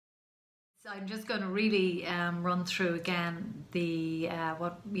So I'm just going to really run through again the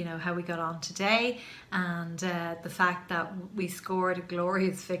how we got on today, and the fact that we scored a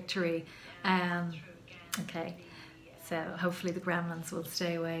glorious victory. Okay, so hopefully the gremlins will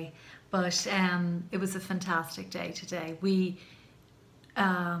stay away. But it was a fantastic day today.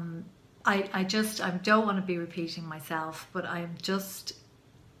 I don't want to be repeating myself, but I'm just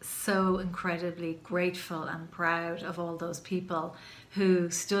so incredibly grateful and proud of all those people who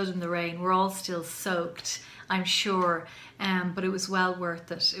stood in the rain. We're all still soaked, I'm sure, but it was well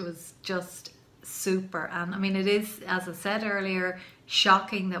worth it. It was just super. And I mean, it is, as I said earlier,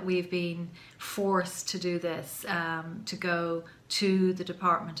 shocking that we've been forced to do this, to go to the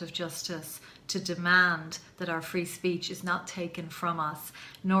Department of Justice to demand that our free speech is not taken from us,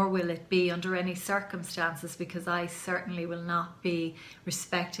 nor will it be under any circumstances, because I certainly will not be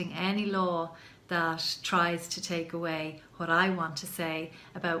respecting any law that tries to take away what I want to say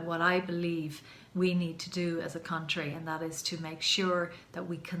about what I believe we need to do as a country, and that is to make sure that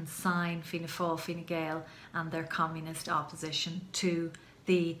we consign Fianna Fáil, Fine Gael and their communist opposition to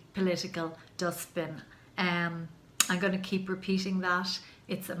the political dustbin. I'm going to keep repeating that.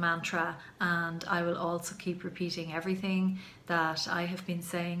 It's a mantra, and I will also keep repeating everything that I have been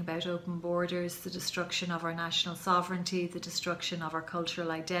saying about open borders, the destruction of our national sovereignty, the destruction of our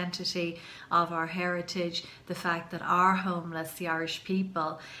cultural identity, of our heritage, the fact that our homeless, the Irish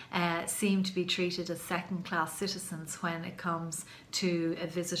people, seem to be treated as second-class citizens when it comes to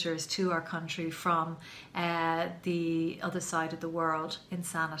visitors to our country from the other side of the world.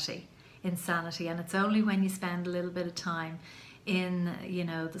 Insanity. And it's only when you spend a little bit of time in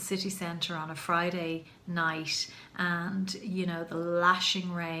the city centre on a Friday night, and the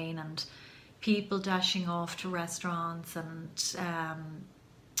lashing rain and people dashing off to restaurants, and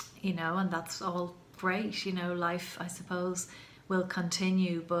and that's all great. Life, I suppose, will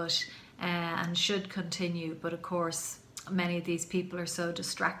continue, but and should continue, but of course many of these people are so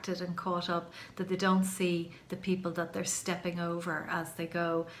distracted and caught up that they don't see the people that they're stepping over as they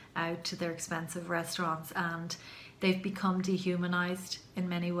go out to their expensive restaurants, and they've become dehumanized in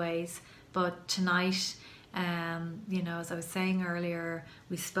many ways. But tonight, as I was saying earlier,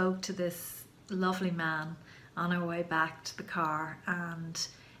 we spoke to this lovely man on our way back to the car, and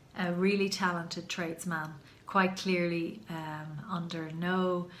a really talented tradesman, quite clearly under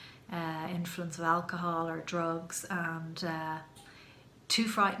no influence of alcohol or drugs, and too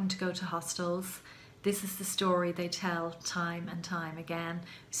frightened to go to hostels. This is the story they tell time and time again.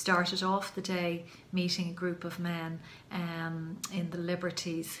 We started off the day meeting a group of men in the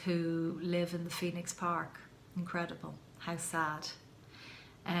Liberties who live in the Phoenix Park. Incredible. How sad.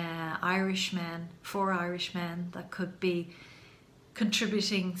 Irish men, 4 Irish men that could be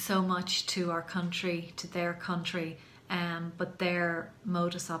contributing so much to our country, to their country, but their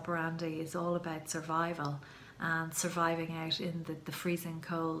modus operandi is all about survival and surviving out in the freezing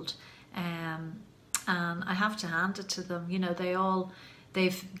cold. And I have to hand it to them.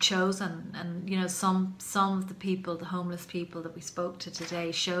 They've chosen, and some of the people, the homeless people that we spoke to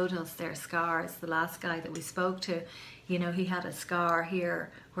today, showed us their scars. The last guy that we spoke to, he had a scar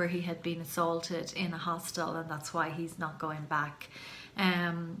here where he had been assaulted in a hostel, and that's why he's not going back.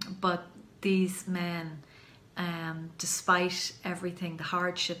 But these men, despite everything, the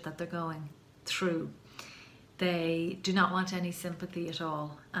hardship that they're going through, they do not want any sympathy at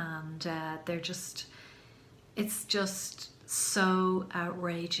all, and it's just so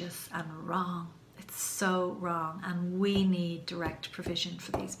outrageous and wrong. It's so wrong, and we need direct provision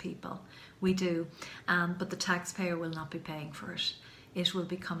for these people. We do, but the taxpayer will not be paying for it. It will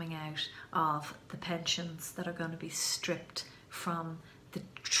be coming out of the pensions that are going to be stripped from the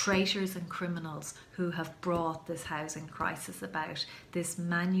traitors and criminals who have brought this housing crisis about, this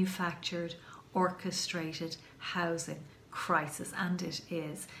manufactured, orchestrated housing crisis. And it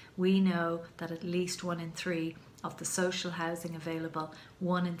is. We know that at least 1 in 3 of the social housing available,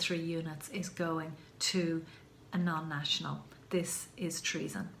 1 in 3 units, is going to a non-national. This is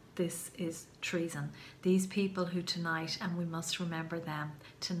treason. This is treason. These people who tonight, and we must remember them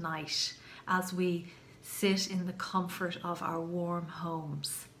tonight, as we sit in the comfort of our warm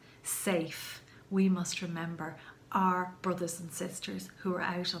homes, safe, we must remember our brothers and sisters who are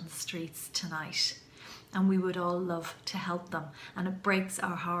out on the streets tonight. And we would all love to help them. And it breaks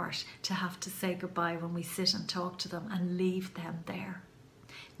our heart to have to say goodbye when we sit and talk to them and leave them there.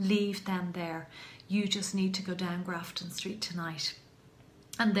 Leave them there. You just need to go down Grafton Street tonight.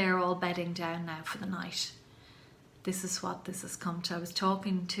 And they're all bedding down now for the night. This is what this has come to. I was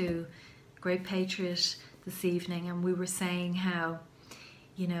talking to Great Patriot this evening, and we were saying how,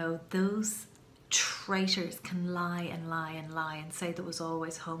 those traitors can lie and lie and lie and say there was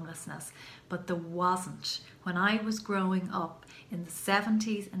always homelessness, but there wasn't. When I was growing up in the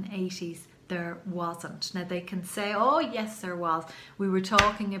 70s and 80s, there wasn't. Now they can say, oh yes there was. We were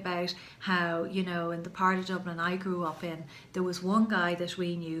talking about how, you know, in the part of Dublin I grew up in, there was one guy that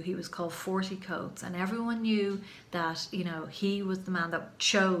we knew, he was called 40 Coats, and everyone knew that, you know, he was the man that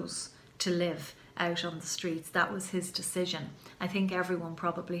chose to live out on the streets. That was his decision. I think everyone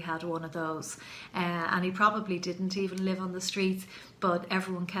probably had one of those, and he probably didn't even live on the streets, but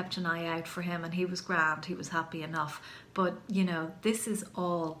everyone kept an eye out for him and he was grand, he was happy enough. But you know, this is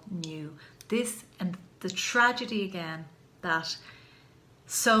all new. This, and the tragedy again, that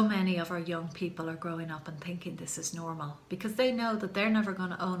so many of our young people are growing up and thinking this is normal, because they know that they're never going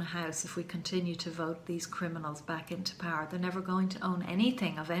to own a house if we continue to vote these criminals back into power. They're never going to own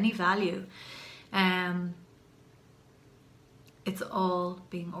anything of any value. It's all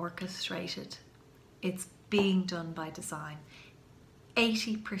being orchestrated. It's being done by design.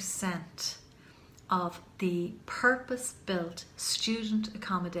 80% of the purpose-built student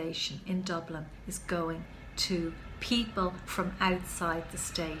accommodation in Dublin is going to people from outside the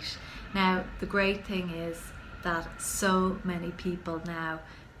state. Now, the great thing is that so many people now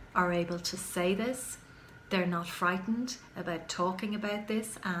are able to say this. They're not frightened about talking about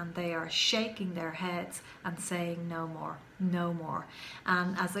this, and they are shaking their heads and saying no more, no more.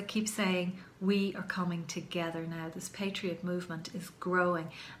 And as I keep saying, we are coming together now. This patriot movement is growing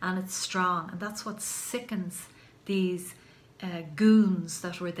and it's strong, and that's what sickens these goons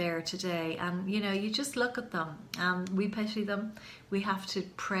that were there today. And you know, you just look at them and we pity them. We have to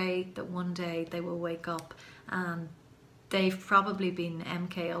pray that one day they will wake up, and they've probably been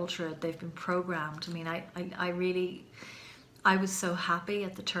MK Ultra, they've been programmed. I mean, I was so happy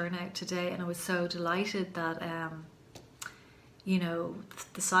at the turnout today, and I was so delighted that, you know,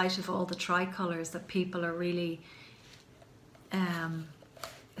 the sight of all the tricolours, that people are really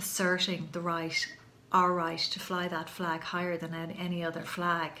asserting the right, our right to fly that flag higher than any other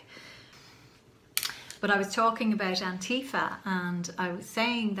flag. But I was talking about Antifa, and I was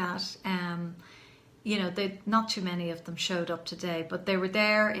saying that, you know, not too many of them showed up today, but they were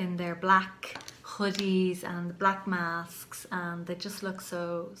there in their black hoodies and black masks, and they just look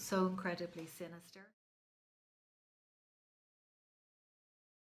so incredibly sinister.